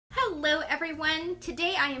Hello everyone.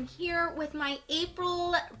 Today I am here with my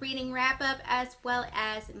April reading wrap-up as well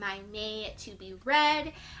as my May to be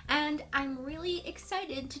read, and I'm really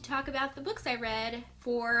excited to talk about the books I read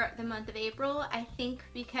for the month of April. I think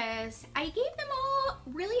because I gave them all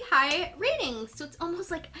really high ratings, so it's almost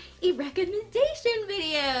like a recommendation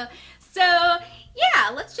video. So yeah,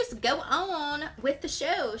 let's just go on with the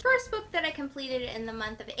show. First book that I completed in the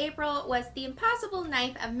month of April was The Impossible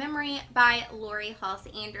Knife of Memory by Lori Halse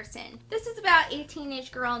Anderson. This is about a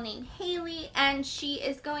teenage girl named Haley, and she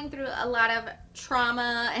is going through a lot of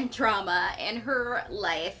trauma in her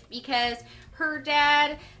life because her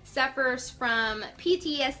dad suffers from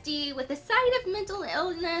PTSD with a side of mental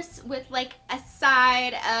illness with like a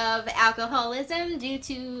side of alcoholism due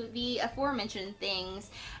to the aforementioned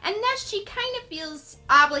things. And thus she kind of feels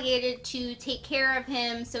obligated to take care of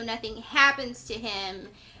him so nothing happens to him.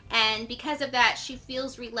 And because of that, she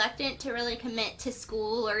feels reluctant to really commit to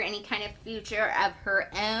school or any kind of future of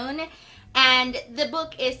her own. And the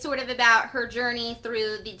book is sort of about her journey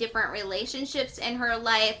through the different relationships in her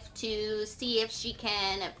life to see if she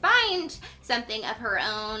can find something of her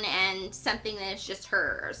own and something that is just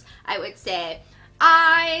hers, I would say.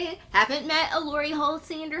 I haven't met a Lori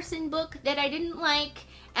Halse Anderson book that I didn't like,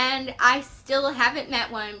 and I still haven't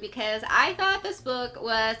met one because I thought this book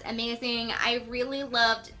was amazing. I really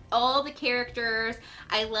loved all the characters.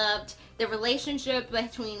 I loved the relationship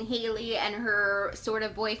between Haley and her sort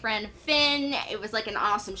of boyfriend Finn. It was like an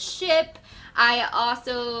awesome ship. I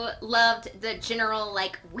also loved the general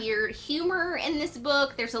like weird humor in this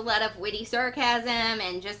book. There's a lot of witty sarcasm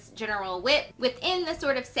and just general wit within the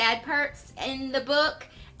sort of sad parts in the book.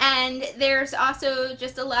 And there's also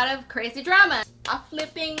just a lot of crazy drama. I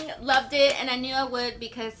flipping loved it, and I knew I would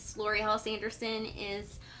because Lori Halse Anderson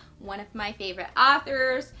is one of my favorite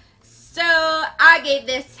authors. So I gave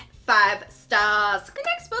this 5 stars. The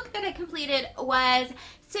next book that I completed was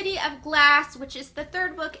City of Glass, which is the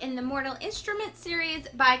 3rd book in the Mortal Instruments series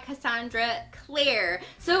by Cassandra Clare.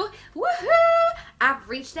 So woohoo! I've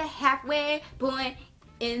reached the halfway point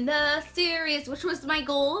in the series, which was my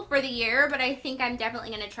goal for the year, but I think I'm definitely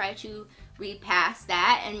going to try to read past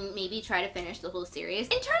that and maybe try to finish the whole series.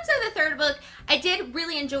 In terms of the 3rd book, I did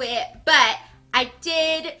really enjoy it, but I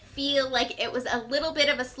did feel like it was a little bit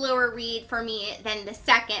of a slower read for me than the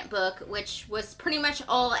 2nd book, which was pretty much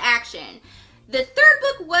all action. The 3rd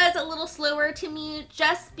book was a little slower to me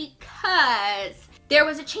just because there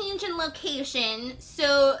was a change in location,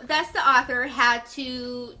 so thus the author had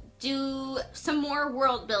to do some more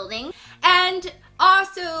world building. And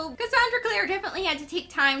also, Cassandra Clare definitely had to take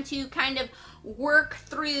time to kind of work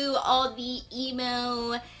through all the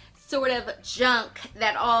emo sort of junk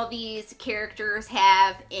that all these characters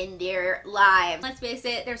have in their lives. Let's face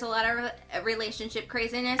it, there's a lot of relationship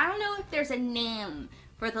craziness. I don't know if there's a name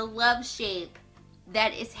for the love shape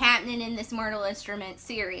that is happening in this Mortal Instruments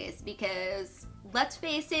series, because let's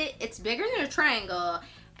face it, it's bigger than a triangle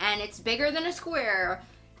and it's bigger than a square.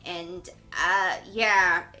 And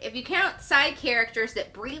yeah, if you count side characters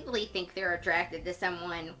that briefly think they're attracted to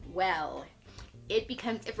someone, well, it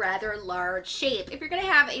becomes a rather large shape. If you're going to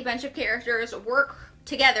have a bunch of characters work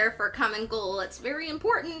together for a common goal, it's very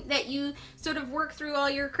important that you sort of work through all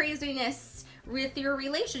your craziness with your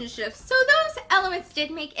relationships. So those elements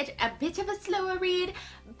did make it a bit of a slower read,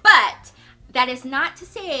 but that is not to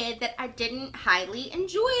say that I didn't highly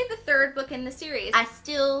enjoy the 3rd book in the series. I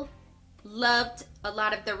still loved a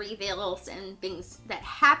lot of the reveals and things that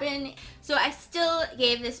happen, so I still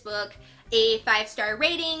gave this book a 5-star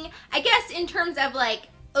rating. I guess in terms of like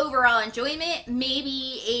overall enjoyment,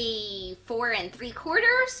 maybe a 4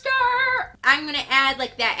 3/4 star. I'm gonna add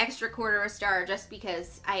like that extra 1/4 star just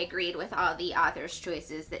because I agreed with all the author's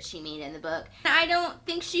choices that she made in the book. I don't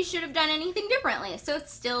think she should have done anything differently, so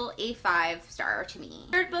it's still a 5-star to me.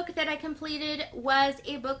 The 3rd book that I completed was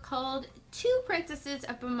a book called Two Princesses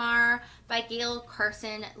of Bamar by Gail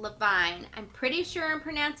Carson Levine. I'm pretty sure I'm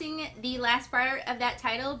pronouncing the last part of that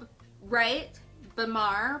title right,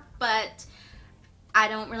 Bamar, but I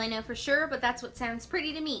don't really know for sure, but that's what sounds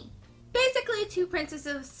pretty to me. Basically, Two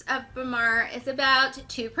Princesses of Bamar is about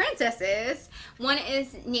 2 princesses. One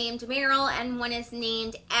is named Meryl and one is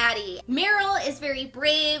named Addie. Meryl is very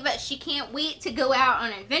brave. She can't wait to go out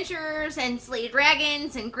on adventures and slay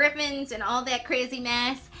dragons and griffins and all that crazy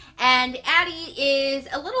mess. And Addie is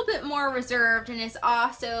a little bit more reserved and is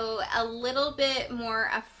also a little bit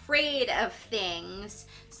more afraid of things.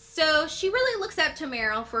 So she really looks up to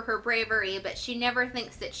Meryl for her bravery, but she never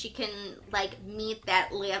thinks that she can like meet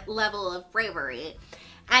that level of bravery.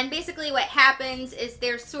 And basically what happens is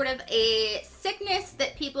there's sort of a sickness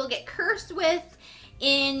that people get cursed with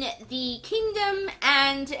in the kingdom,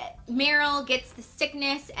 and Meryl gets the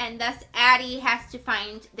sickness, and thus Addie has to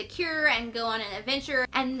find the cure and go on an adventure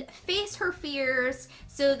and face her fears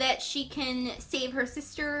so that she can save her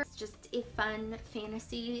sister. It's just a fun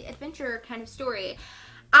fantasy adventure kind of story.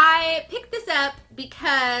 I picked this up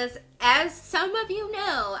because, as some of you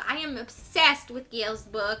know, I am obsessed with Gail's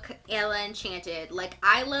book, Ella Enchanted. Like,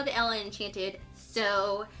 I love Ella Enchanted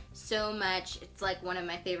so much. It's like one of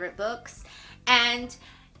my favorite books. And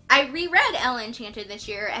I reread Ella Enchanted this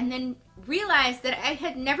year and then realized that I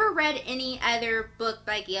had never read any other book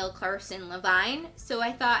by Gail Carson Levine. So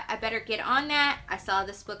I thought I better get on that. I saw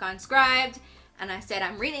this book on Scribd, and I said,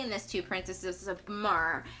 I'm reading this to Princesses of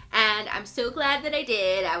Mar. And I'm so glad that I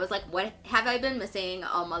did. I was like, what have I been missing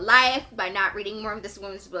all my life by not reading more of this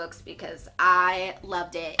woman's books? Because I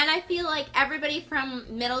loved it. And I feel like everybody from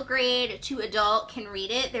middle grade to adult can read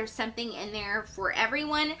it. There's something in there for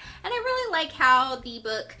everyone. And I really like how the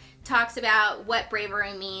book talks about what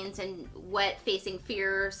bravery means and what facing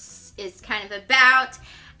fears is kind of about,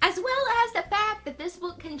 as well as the fact that this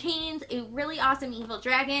book contains a really awesome evil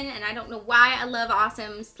dragon, and I don't know why I love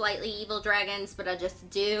awesome, slightly evil dragons, but I just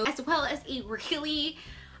do, as well as a really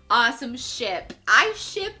awesome ship. I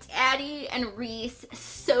shipped Addie and Reese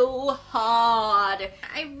so hard.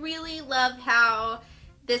 I really love how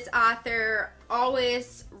this author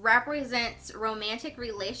always represents romantic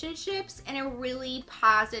relationships in a really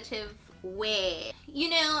positive way.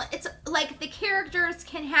 You know, it's like the characters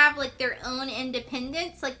can have like their own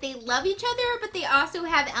independence. Like, they love each other, but they also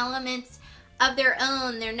have elements of their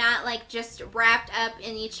own. They're not like just wrapped up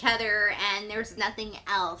in each other and there's nothing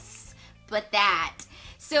else but that.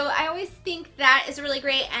 So I always think that is really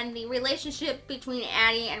great, and the relationship between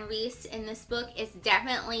Addie and Reese in this book is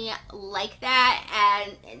definitely like that,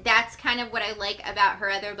 and that's kind of what I like about her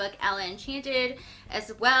other book, Ella Enchanted,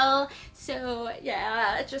 as well. So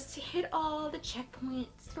yeah, it just hit all the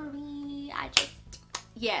checkpoints for me.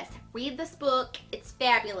 Yes, read this book. It's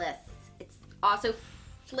fabulous. It's also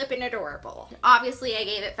flippin' adorable. Obviously, I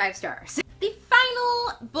gave it 5 stars. The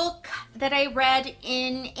final book that I read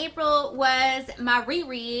in April was my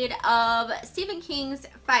reread of Stephen King's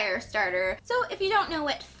Firestarter. So if you don't know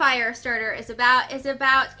what Firestarter is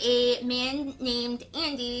about a man named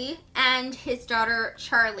Andy and his daughter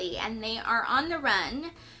Charlie, and they are on the run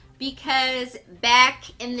because back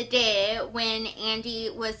in the day when Andy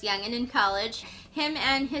was young and in college, him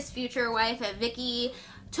and his future wife Vicky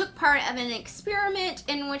took part of an experiment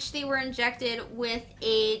in which they were injected with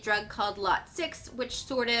a drug called Lot 6, which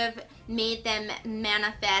sort of made them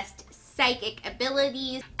manifest psychic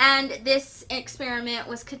abilities. And this experiment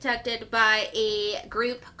was conducted by a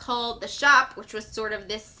group called The Shop, which was sort of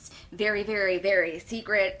this very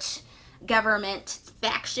secret government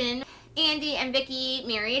faction. Andy and Vicky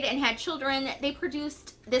married and had children. They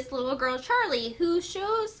produced this little girl, Charlie, who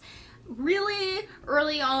shows really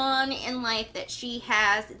early on in life that she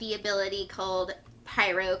has the ability called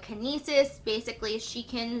pyrokinesis. Basically, she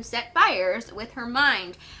can set fires with her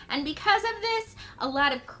mind, and because of this, a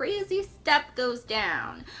lot of crazy stuff goes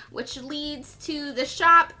down, which leads to the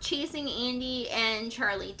Shop chasing Andy and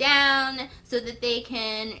Charlie down so that they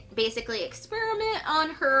can basically experiment on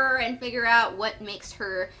her and figure out what makes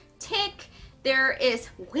her tick. There is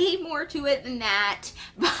way more to it than that,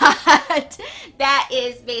 but that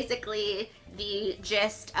is basically the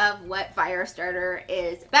gist of what Firestarter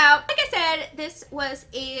is about. Like I said, this was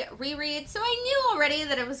a reread, so I knew already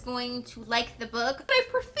that I was going to like the book, but I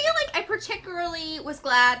feel like I particularly was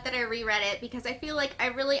glad that I reread it because I feel like I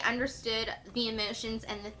really understood the emotions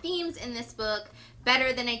and the themes in this book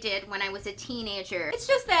better than I did when I was a teenager. It's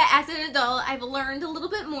just that as an adult, I've learned a little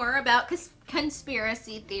bit more about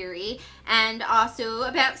conspiracy theory and also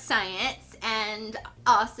about science and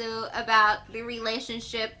also about the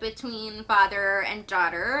relationship between father and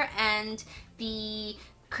daughter and the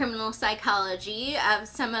criminal psychology of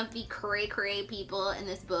some of the cray people in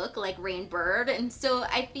this book, like Rainbird. And so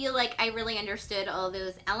I feel like I really understood all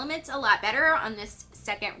those elements a lot better on this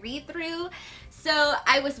second read through. So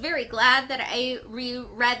I was very glad that I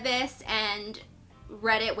reread this and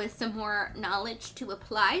read it with some more knowledge to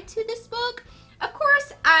apply to this book. Of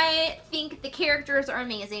course, I think the characters are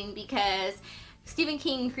amazing because Stephen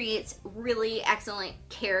King creates really excellent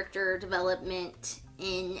character development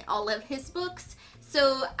in all of his books.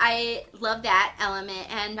 So I love that element,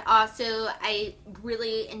 and also I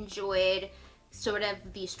really enjoyed sort of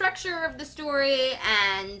the structure of the story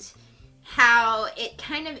and how it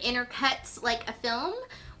kind of intercuts like a film,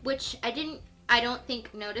 which I I don't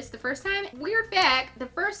think noticed the first time. Weird fact, the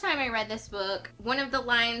first time I read this book, one of the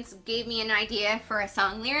lines gave me an idea for a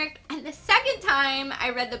song lyric, and the second time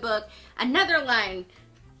I read the book, another line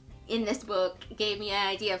in this book gave me an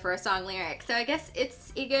idea for a song lyric. So I guess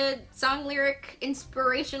it's a good song lyric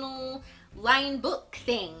inspirational line book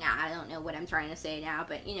thing. I don't know what I'm trying to say now,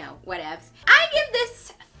 but you know, whatevs. I give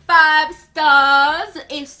this 5 stars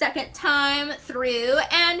a second time through.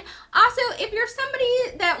 And also, if you're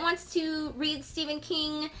somebody that wants to read Stephen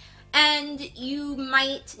King and you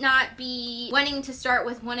might not be wanting to start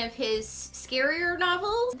with one of his scarier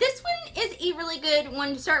novels, this one is a really good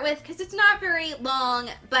one to start with because it's not very long,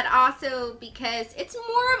 but also because it's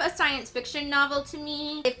more of a science fiction novel to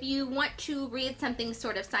me. If you want to read something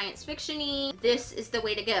sort of science fiction-y, this is the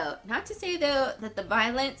way to go. Not to say though that the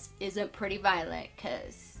violence isn't pretty violent,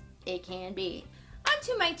 because it can be. On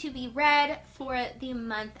to my to be read for the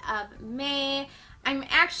month of May. I'm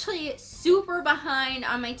actually super behind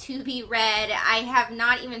on my to be read. I have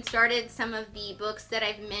not even started some of the books that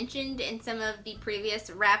I've mentioned in some of the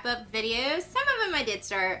previous wrap-up videos. Some of them I did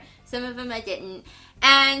start, some of them I didn't.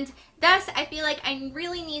 And thus, I feel like I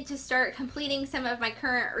really need to start completing some of my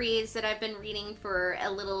current reads that I've been reading for a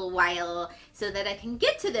little while so that I can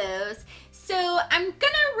get to those. So I'm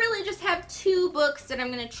gonna really just have 2 books that I'm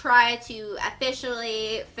gonna try to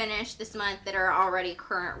officially finish this month that are already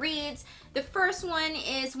current reads. The first one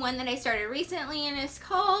is one that I started recently, and it's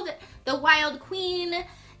called The Wild Queen,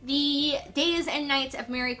 The Days and Nights of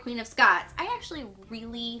Mary Queen of Scots. I actually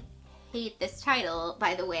really hate this title,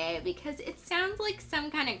 by the way, because it sounds like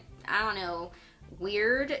some kind of, I don't know,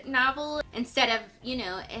 weird novel instead of, you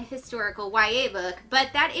know, a historical YA book, but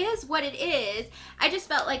that is what it is. I just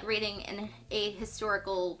felt like reading a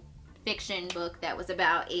historical fiction book that was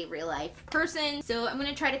about a real life person, so I'm going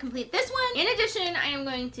to try to complete this one. In addition, I am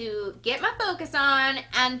going to get my focus on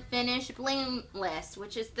and finish Blameless,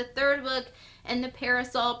 which is the 3rd book in the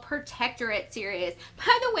Parasol Protectorate series.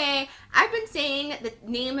 By the way, I've been saying the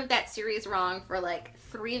name of that series wrong for like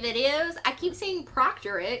 3 videos. I keep saying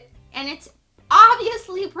Proctorate, and it's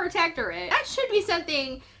obviously Protectorate. That should be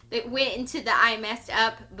something that went into the I messed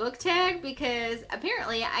up book tag, because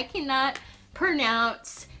apparently I cannot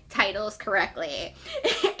pronounce titles correctly.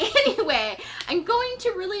 Anyway, I'm going to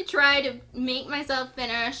really try to make myself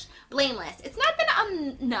finish Blameless. It's not that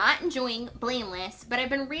I'm not enjoying Blameless, but I've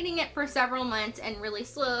been reading it for several months and really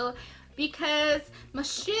slow because my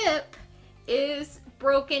ship is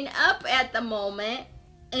broken up at the moment,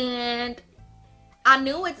 and I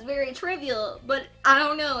know it's very trivial, but I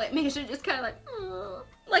don't know, it makes you just kind of like, oh.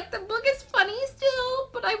 Like, the book is funny still,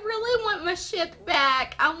 but I really want my ship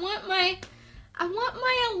back. I want my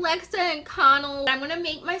Alexa and Connell. I'm gonna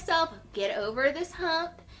make myself get over this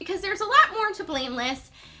hump, because there's a lot more to Blameless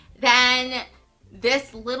than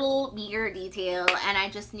this little meager detail, and I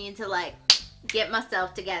just need to like get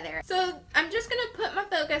myself together. So I'm just gonna put my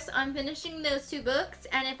focus on finishing those 2 books,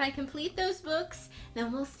 and if I complete those books,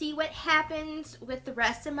 then we'll see what happens with the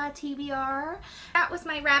rest of my TBR. That was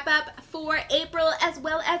my wrap up for April, as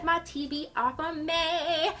well as my TBR for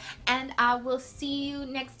May, and I will see you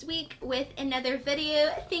next week with another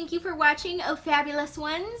video. Thank you for watching, oh fabulous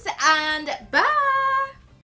ones, and bye!